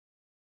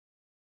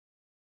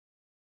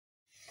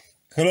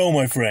Hello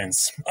my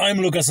friends, I'm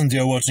Lucas and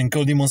you're watching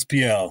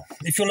coldemonspl.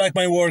 If you like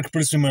my work,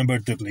 please remember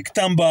to click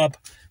thumb up,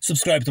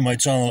 subscribe to my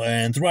channel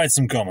and write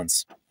some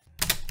comments.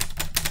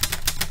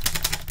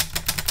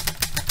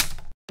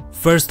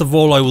 First of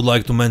all, I would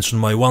like to mention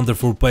my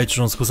wonderful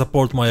patrons who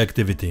support my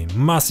activity.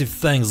 Massive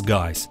thanks,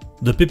 guys!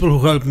 The people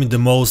who help me the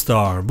most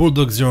are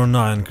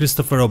Bulldog09,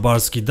 Christopher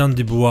Obarski, Dan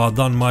Dubois,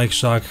 Dan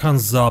Mikeshak,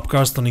 Hans Zap,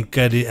 Karsten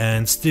Keddy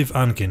and Steve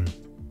Ankin.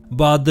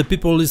 But the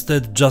people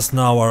listed just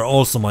now are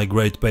also my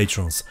great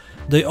patrons.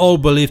 They all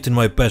believed in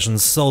my passion,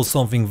 saw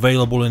something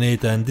valuable in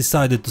it and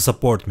decided to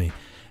support me.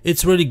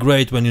 It's really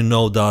great when you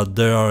know that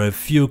there are a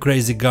few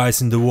crazy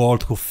guys in the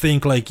world who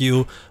think like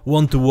you,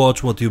 want to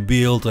watch what you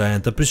build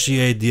and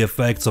appreciate the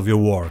effects of your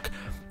work.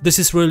 This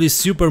is really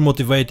super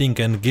motivating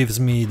and gives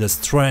me the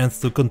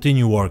strength to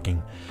continue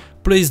working.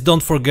 Please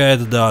don't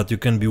forget that you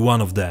can be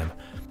one of them.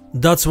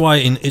 That's why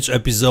in each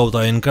episode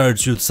I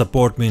encourage you to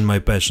support me in my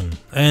passion.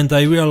 And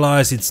I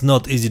realize it's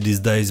not easy these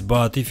days,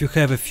 but if you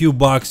have a few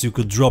bucks you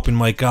could drop in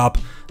my cup,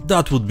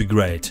 that would be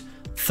great.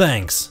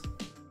 Thanks!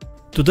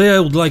 Today I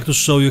would like to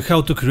show you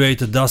how to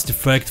create a dust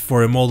effect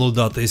for a model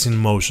that is in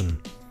motion.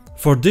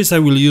 For this I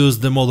will use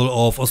the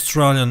model of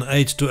Australian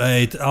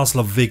 8x8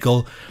 ASLAV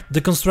vehicle,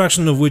 the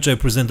construction of which I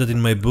presented in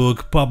my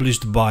book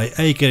published by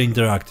ASLAV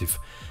Interactive.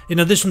 In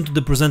addition to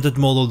the presented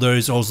model there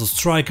is also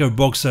Stryker,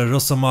 Boxer,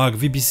 Rosomak,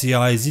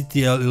 VBCI,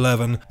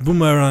 ZTL-11,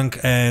 Bumerang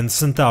and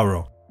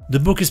Centauro. The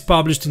book is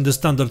published in the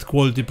standard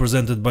quality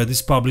presented by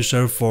this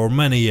publisher for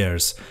many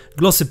years.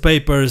 Glossy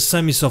paper,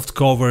 semi-soft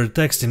cover,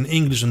 text in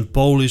English and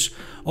Polish,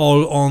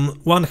 all on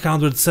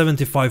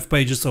 175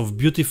 pages of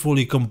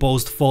beautifully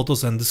composed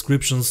photos and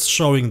descriptions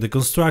showing the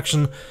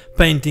construction,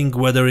 painting,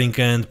 weathering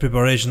and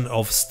preparation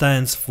of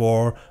stands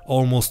for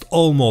almost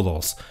all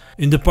models.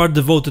 In the part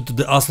devoted to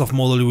the ASLAV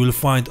model you will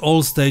find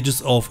all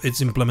stages of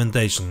its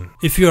implementation.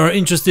 If you are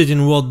interested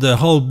in what the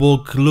whole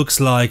book looks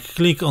like,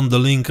 click on the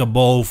link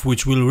above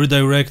which will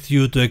redirect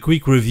you to a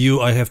quick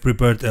review I have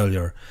prepared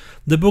earlier.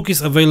 The book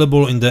is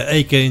available in the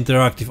ASLAV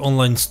Interactive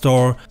online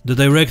store, the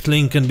direct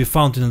link can be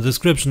found in the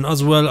description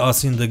as well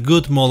as in the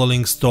good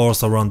modeling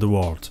stores around the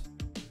world.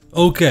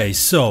 Okay,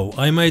 so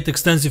I made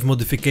extensive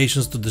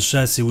modifications to the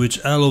chassis which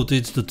allowed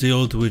it to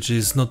tilt, which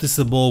is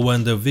noticeable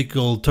when the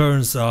vehicle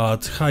turns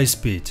at high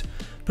speed.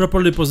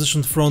 Properly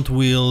positioned front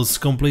wheels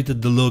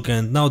completed the look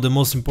and now the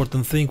most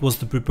important thing was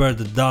to prepare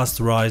the dust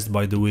raised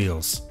by the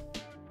wheels.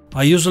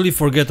 I usually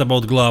forget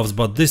about gloves,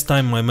 but this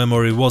time my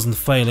memory wasn't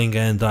failing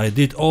and I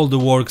did all the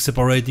work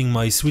separating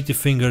my sweaty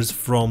fingers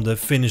from the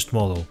finished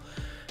model.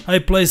 I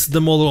placed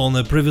the model on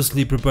a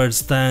previously prepared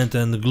stand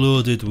and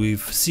glued it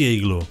with CA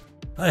glue.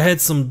 I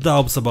had some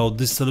doubts about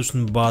this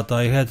solution, but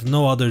I had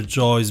no other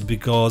choice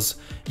because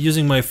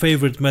using my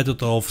favorite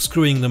method of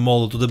screwing the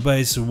model to the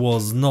base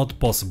was not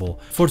possible.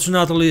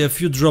 Fortunately, a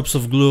few drops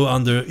of glue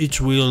under each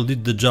wheel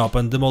did the job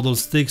and the model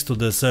sticks to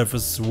the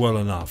surface well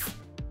enough.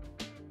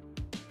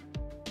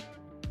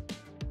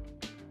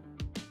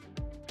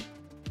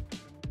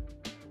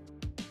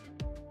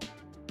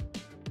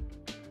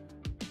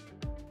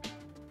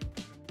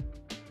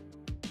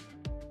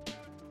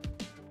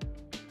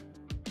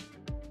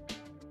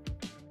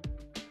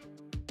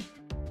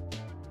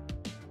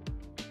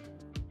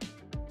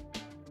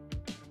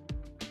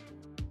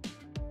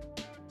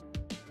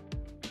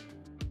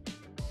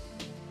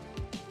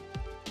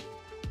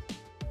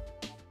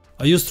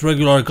 I used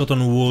regular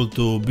cotton wool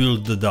to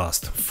build the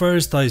dust.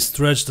 First I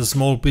stretched a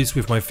small piece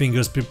with my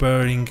fingers,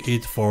 preparing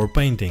it for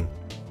painting.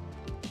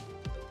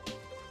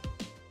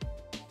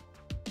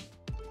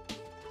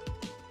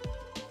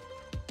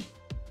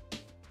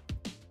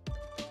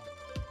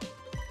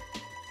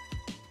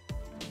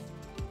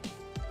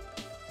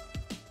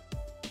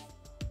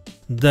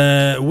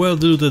 The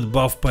well-diluted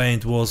buff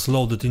paint was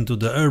loaded into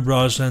the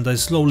airbrush and I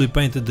slowly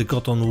painted the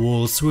cotton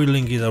wool,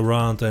 swirling it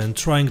around and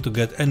trying to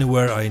get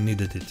anywhere I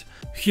needed it.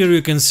 Here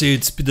you can see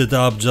it speeded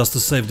up just to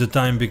save the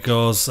time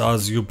because,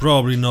 as you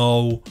probably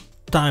know,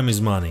 time is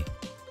money.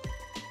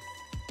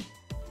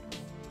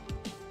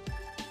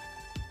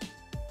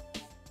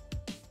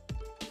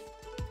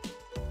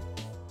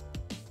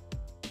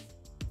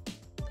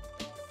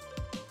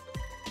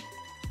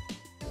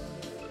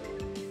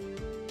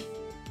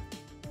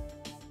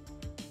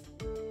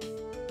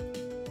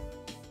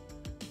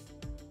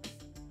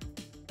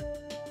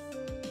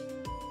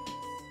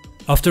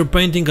 After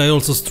painting I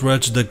also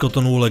stretched the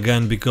cotton wool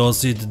again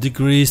because it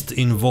decreased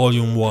in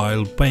volume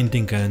while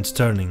painting and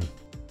turning.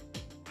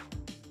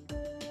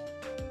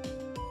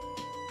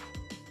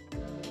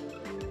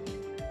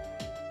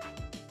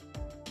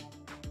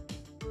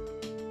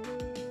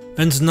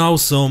 And now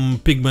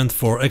some pigment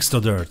for extra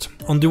dirt.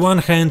 On the one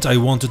hand I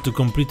wanted to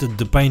complete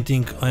the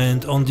painting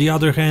and on the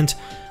other hand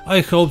I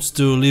hoped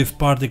to leave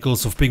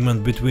particles of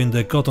pigment between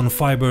the cotton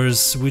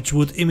fibers which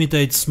would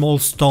imitate small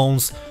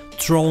stones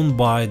thrown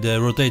by the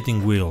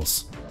rotating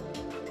wheels.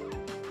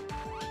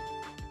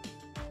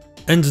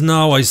 And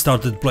now I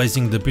started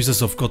placing the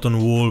pieces of cotton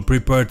wool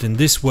prepared in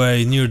this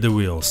way near the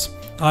wheels.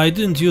 I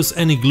didn't use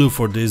any glue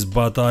for this,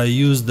 but I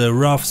used the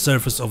rough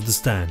surface of the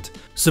stand.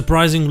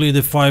 Surprisingly,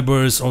 the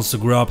fibers also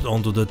grabbed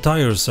onto the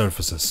tire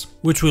surfaces,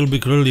 which will be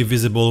clearly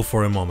visible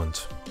for a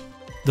moment.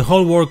 The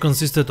whole work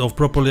consisted of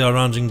properly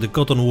arranging the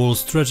cotton wool,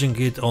 stretching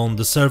it on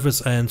the surface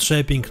and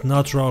shaping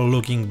natural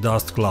looking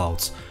dust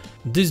clouds.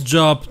 This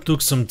job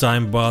took some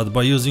time, but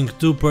by using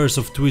 2 pairs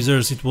of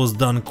tweezers it was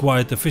done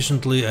quite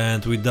efficiently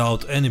and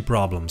without any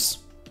problems.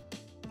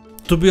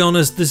 To be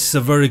honest, this is a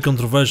very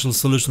controversial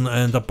solution,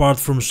 and apart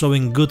from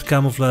showing good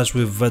camouflage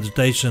with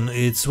vegetation,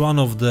 it's one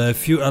of the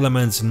few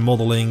elements in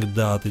modeling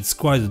that it's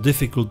quite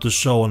difficult to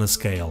show on a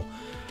scale.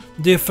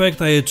 The effect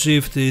I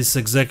achieved is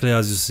exactly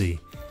as you see.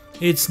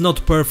 It's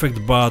not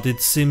perfect, but it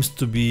seems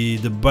to be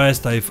the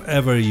best I've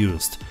ever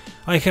used.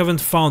 I haven't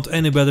found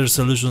any better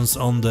solutions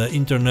on the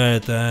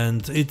internet,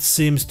 and it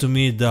seems to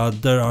me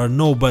that there are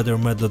no better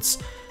methods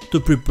to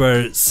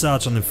prepare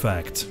such an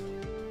effect.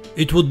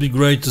 It would be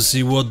great to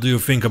see what do you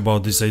think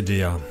about this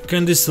idea.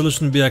 Can this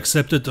solution be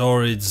accepted,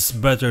 or it's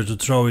better to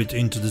throw it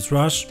into the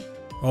trash?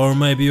 Or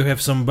maybe you have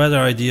some better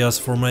ideas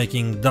for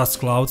making dust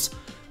clouds?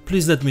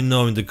 Please let me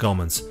know in the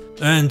comments.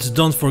 And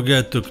don't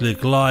forget to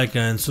click like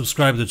and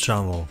subscribe to the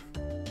channel.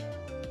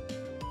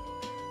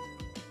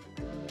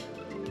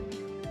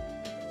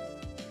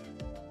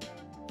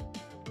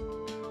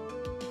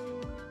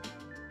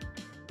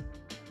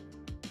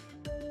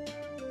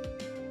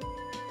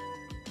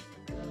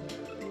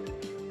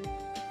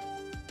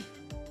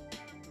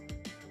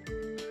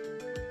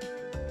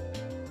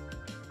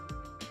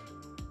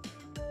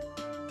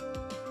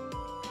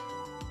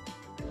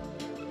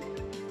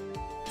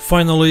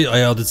 Finally,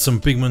 I added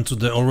some pigment to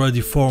the already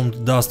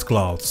formed dust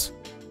clouds.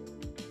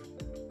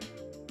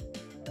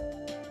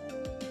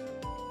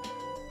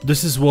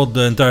 This is what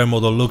the entire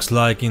model looks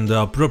like in the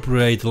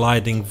appropriate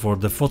lighting for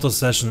the photo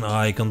session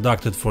I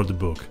conducted for the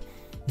book.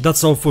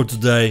 That's all for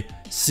today,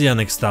 see you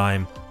next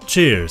time,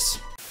 cheers!